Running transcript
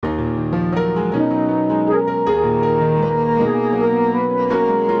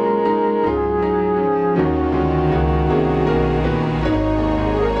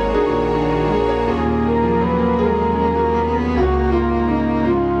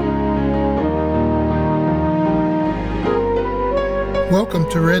Welcome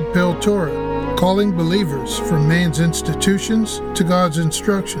to RedPill Torah, calling believers from man's institutions to God's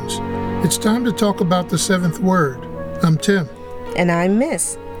instructions. It's time to talk about the seventh word. I'm Tim. And I'm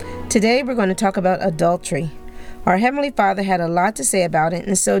Miss. Today we're going to talk about adultery. Our Heavenly Father had a lot to say about it,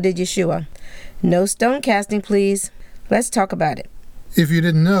 and so did Yeshua. No stone casting, please. Let's talk about it. If you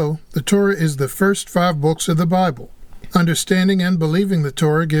didn't know, the Torah is the first 5 books of the Bible. Understanding and believing the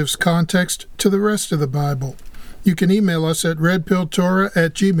Torah gives context to the rest of the Bible. You can email us at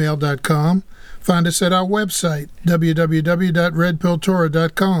redpilltorah@gmail.com. Find us at our website,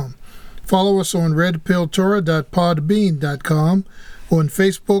 www.redpilltorah.com. Follow us on redpilltorah.podbean.com, on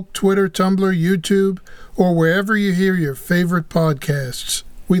Facebook, Twitter, Tumblr, YouTube, or wherever you hear your favorite podcasts.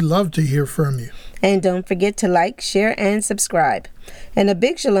 We love to hear from you. And don't forget to like, share, and subscribe. And a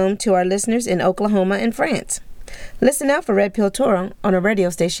big shalom to our listeners in Oklahoma and France. Listen out for Red Pill Torah on a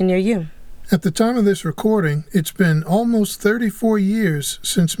radio station near you. At the time of this recording, it's been almost 34 years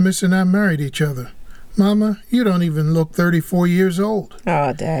since Miss and I married each other. Mama, you don't even look 34 years old.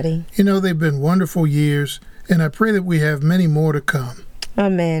 Oh, Daddy. You know, they've been wonderful years, and I pray that we have many more to come.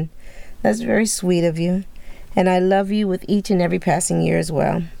 Amen. That's very sweet of you. And I love you with each and every passing year as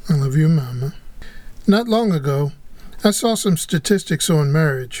well. I love you, Mama. Not long ago, I saw some statistics on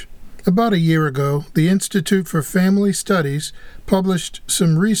marriage. About a year ago, the Institute for Family Studies published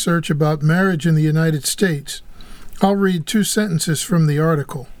some research about marriage in the United States. I'll read 2 sentences from the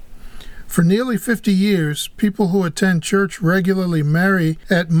article. For nearly 50 years, people who attend church regularly marry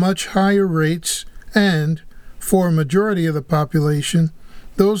at much higher rates, and, for a majority of the population,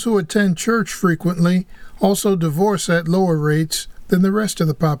 those who attend church frequently also divorce at lower rates than the rest of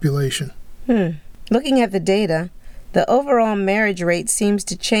the population. Looking at the data, the overall marriage rate seems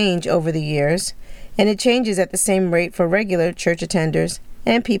to change over the years, and it changes at the same rate for regular church attenders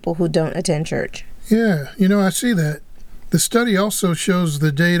and people who don't attend church. Yeah, I see that. The study also shows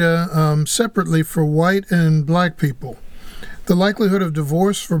the data separately for white and black people. The likelihood of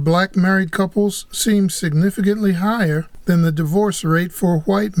divorce for black married couples seems significantly higher than the divorce rate for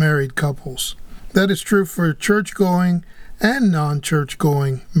white married couples. That is true for church-going and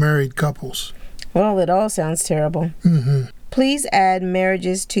non-church-going married couples. Well, it all sounds terrible. Please add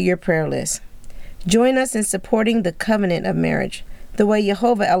marriages to your prayer list. Join us in supporting the covenant of marriage, the way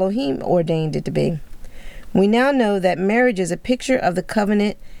Jehovah Elohim ordained it to be. We now know that marriage is a picture of the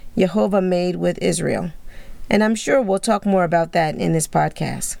covenant Jehovah made with Israel, and I'm sure we'll talk more about that in this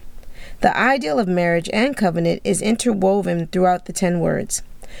podcast. The ideal of marriage and covenant is interwoven throughout the 10 words.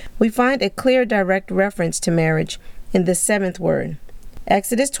 We find a clear direct reference to marriage in the 7th word.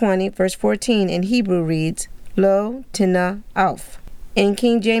 Exodus 20, verse 14 in Hebrew reads, Lo tina auf. In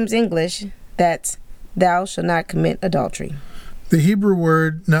King James English, that's, thou shalt not commit adultery. The Hebrew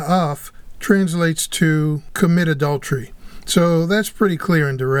word na'af translates to commit adultery. So that's pretty clear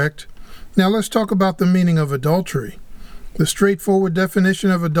and direct. Now let's talk about the meaning of adultery. The straightforward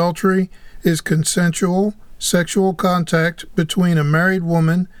definition of adultery is consensual sexual contact between a married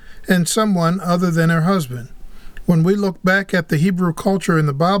woman and someone other than her husband. When we look back at the Hebrew culture in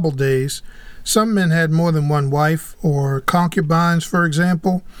the Bible days, some men had more than one wife, or concubines, for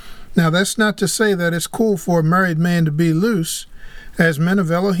example. Now, that's not to say that it's cool for a married man to be loose. As men of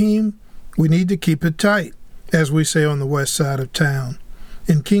Elohim, we need to keep it tight, as we say on the west side of town.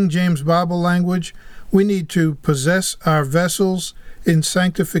 In King James Bible language, we need to possess our vessels in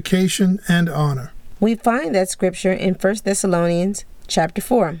sanctification and honor. We find that scripture in 1 Thessalonians chapter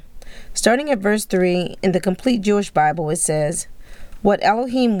 4. Starting at verse 3 in the Complete Jewish Bible, it says, What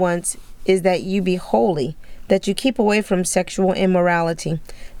Elohim wants is that you be holy, that you keep away from sexual immorality,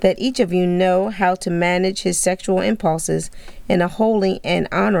 that each of you know how to manage his sexual impulses in a holy and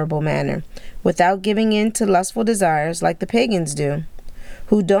honorable manner, without giving in to lustful desires like the pagans do,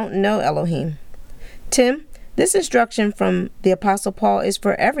 who don't know Elohim. Tim, this instruction from the Apostle Paul is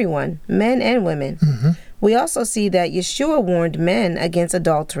for everyone, men and women. We also see that Yeshua warned men against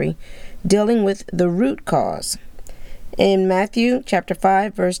adultery, dealing with the root cause. In Matthew chapter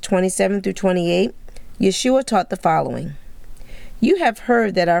 5, verse 27 through 28, Yeshua taught the following. You have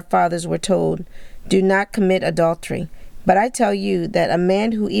heard that our fathers were told, do not commit adultery. But I tell you that a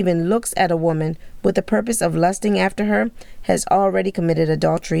man who even looks at a woman with the purpose of lusting after her has already committed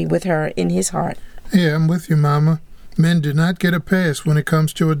adultery with her in his heart. Yeah, I'm with you, Mama. Men do not get a pass when it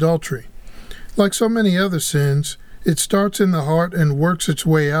comes to adultery. Like so many other sins, it starts in the heart and works its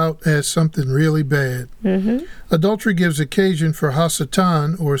way out as something really bad. Adultery gives occasion for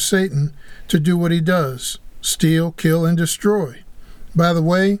Hasatan, or Satan, to do what he does, steal, kill, and destroy. By the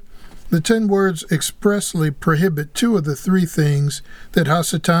way, the 10 words expressly prohibit 2 of the 3 things that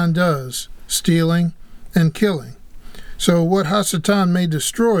Hasatan does, stealing and killing. So what Hasatan may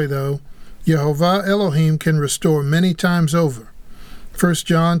destroy, though, Yehovah Elohim can restore many times over. 1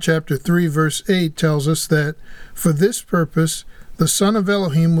 John chapter 3 verse 8 tells us that for this purpose the Son of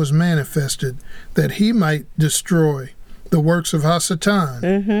Elohim was manifested, that he might destroy the works of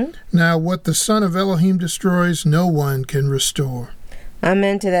Hasatan. Now what the Son of Elohim destroys, no one can restore.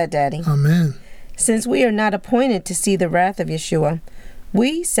 Amen to that, Daddy. Amen. Since we are not appointed to see the wrath of Yeshua,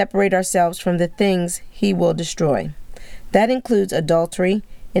 we separate ourselves from the things he will destroy. That includes adultery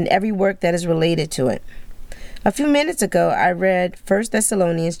and every work that is related to it. A few minutes ago, I read 1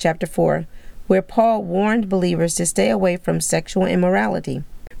 Thessalonians chapter 4, where Paul warned believers to stay away from sexual immorality.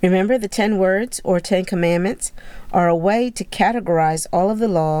 Remember, the 10 words, or 10 commandments, are a way to categorize all of the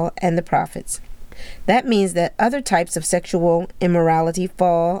law and the prophets. That means that other types of sexual immorality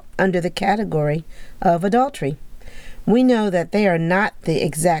fall under the category of adultery. We know that they are not the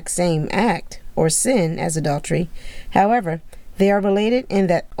exact same act or sin as adultery. However, they are related in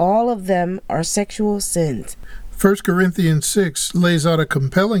that all of them are sexual sins. 1 Corinthians 6 lays out a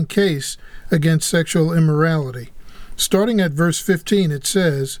compelling case against sexual immorality. Starting at verse 15, it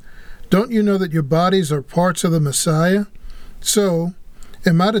says, "Don't you know that your bodies are parts of the Messiah? So,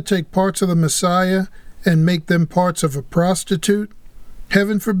 am I to take parts of the Messiah and make them parts of a prostitute?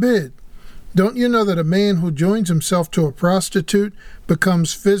 Heaven forbid. Don't you know that a man who joins himself to a prostitute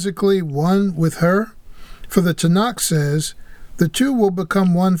becomes physically one with her? For the Tanakh says, the two will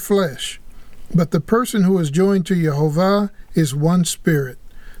become one flesh. But the person who is joined to Yehovah is one spirit.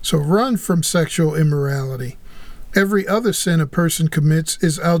 So run from sexual immorality. Every other sin a person commits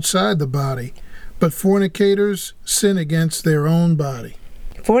is outside the body, but fornicators sin against their own body."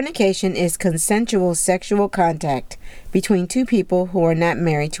 Fornication is consensual sexual contact between two people who are not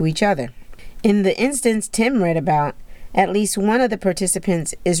married to each other. In the instance Tim read about, at least one of the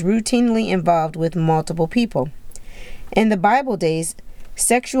participants is routinely involved with multiple people. In the Bible days,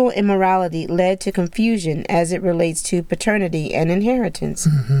 sexual immorality led to confusion as it relates to paternity and inheritance.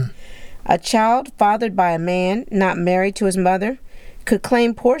 A child fathered by a man not married to his mother could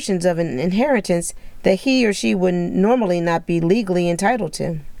claim portions of an inheritance that he or she would normally not be legally entitled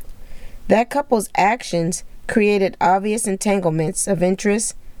to. That couple's actions created obvious entanglements of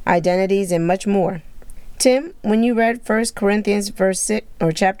interests, identities, and much more. Tim, when you read 1 Corinthians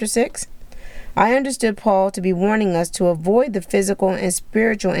chapter 6, I understood Paul to be warning us to avoid the physical and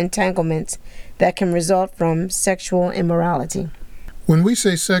spiritual entanglements that can result from sexual immorality. When we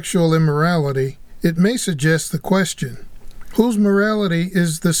say sexual immorality, it may suggest the question, whose morality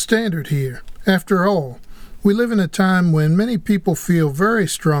is the standard here? After all, we live in a time when many people feel very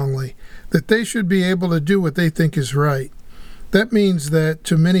strongly that they should be able to do what they think is right. That means that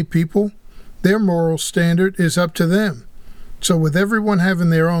to many people, their moral standard is up to them. So with everyone having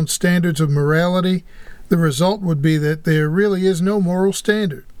their own standards of morality, the result would be that there really is no moral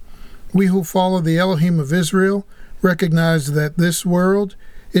standard. We who follow the Elohim of Israel recognize that this world,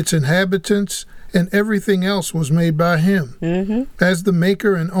 its inhabitants, and everything else was made by him. As the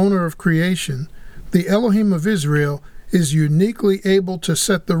maker and owner of creation, the Elohim of Israel is uniquely able to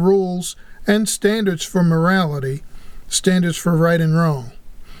set the rules and standards for morality, standards for right and wrong.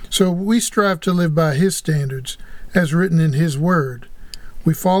 So we strive to live by his standards, as written in his word.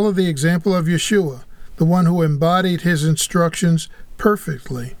 We follow the example of Yeshua, the one who embodied his instructions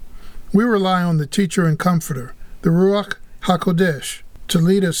perfectly. We rely on the teacher and comforter, the Ruach HaKodesh, to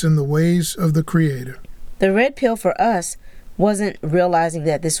lead us in the ways of the Creator. The red pill for us wasn't realizing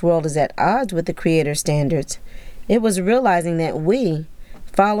that this world is at odds with the Creator's standards. It was realizing that we,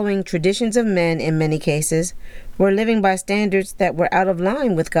 following traditions of men in many cases, were living by standards that were out of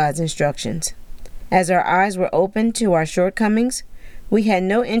line with God's instructions. As our eyes were open to our shortcomings, we had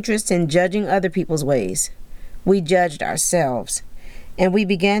no interest in judging other people's ways. We judged ourselves, and we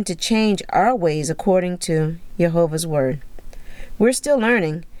began to change our ways according to Jehovah's word. We're still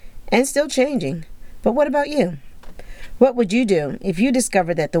learning and still changing, but what about you? What would you do if you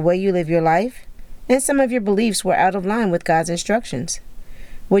discovered that the way you live your life and some of your beliefs were out of line with God's instructions?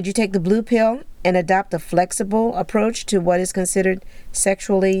 Would you take the blue pill and adopt a flexible approach to what is considered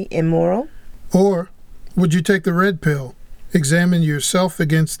sexually immoral? Or would you take the red pill, examine yourself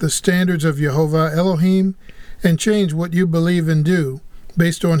against the standards of Yehovah Elohim, and change what you believe and do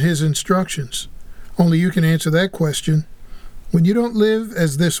based on his instructions? Only you can answer that question. When you don't live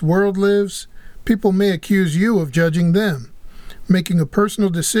as this world lives, people may accuse you of judging them. Making a personal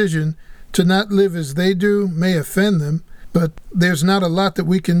decision to not live as they do may offend them, but there's not a lot that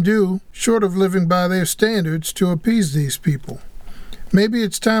we can do short of living by their standards to appease these people. Maybe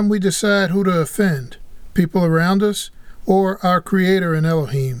it's time we decide who to offend, people around us or our Creator and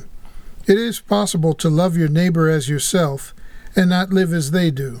Elohim. It is possible to love your neighbor as yourself and not live as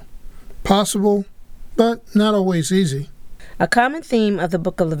they do. Possible, but not always easy. A common theme of the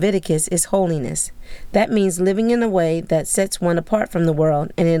book of Leviticus is holiness. That means living in a way that sets one apart from the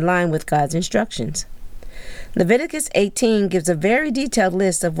world and in line with God's instructions. Leviticus 18 gives a very detailed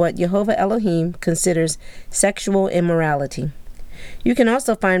list of what Jehovah Elohim considers sexual immorality. You can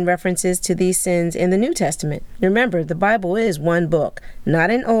also find references to these sins in the New Testament. Remember, the Bible is one book,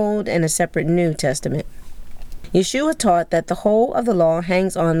 not an Old and a separate New Testament. Yeshua taught that the whole of the law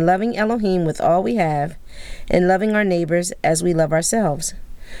hangs on loving Elohim with all we have and loving our neighbors as we love ourselves.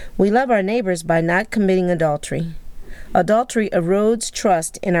 We love our neighbors by not committing adultery. Adultery erodes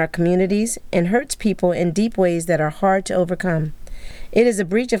trust in our communities and hurts people in deep ways that are hard to overcome. It is a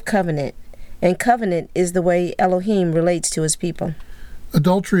breach of covenant, and covenant is the way Elohim relates to his people.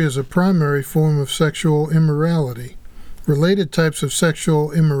 Adultery is a primary form of sexual immorality. Related types of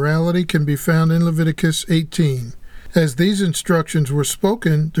sexual immorality can be found in Leviticus 18. As these instructions were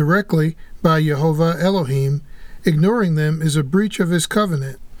spoken directly by Jehovah Elohim, ignoring them is a breach of his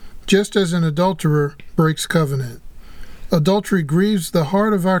covenant, just as an adulterer breaks covenant. Adultery grieves the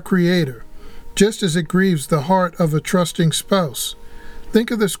heart of our Creator, just as it grieves the heart of a trusting spouse.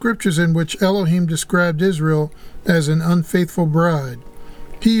 Think of the scriptures in which Elohim described Israel as an unfaithful bride.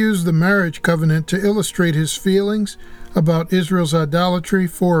 He used the marriage covenant to illustrate his feelings about Israel's idolatry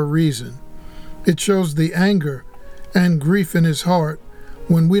for a reason. It shows the anger and grief in his heart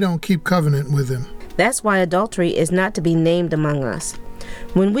when we don't keep covenant with him. That's why adultery is not to be named among us.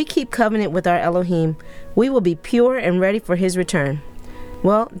 When we keep covenant with our Elohim, we will be pure and ready for his return.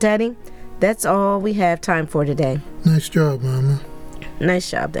 Well, Daddy, that's all we have time for today. Nice job, Mama.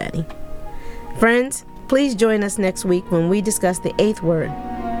 Nice job, Daddy. Friends, please join us next week when we discuss the 8th word.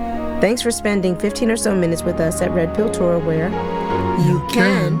 Thanks for spending 15 or so minutes with us at RedPill Torah, where you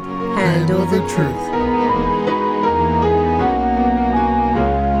can handle the truth.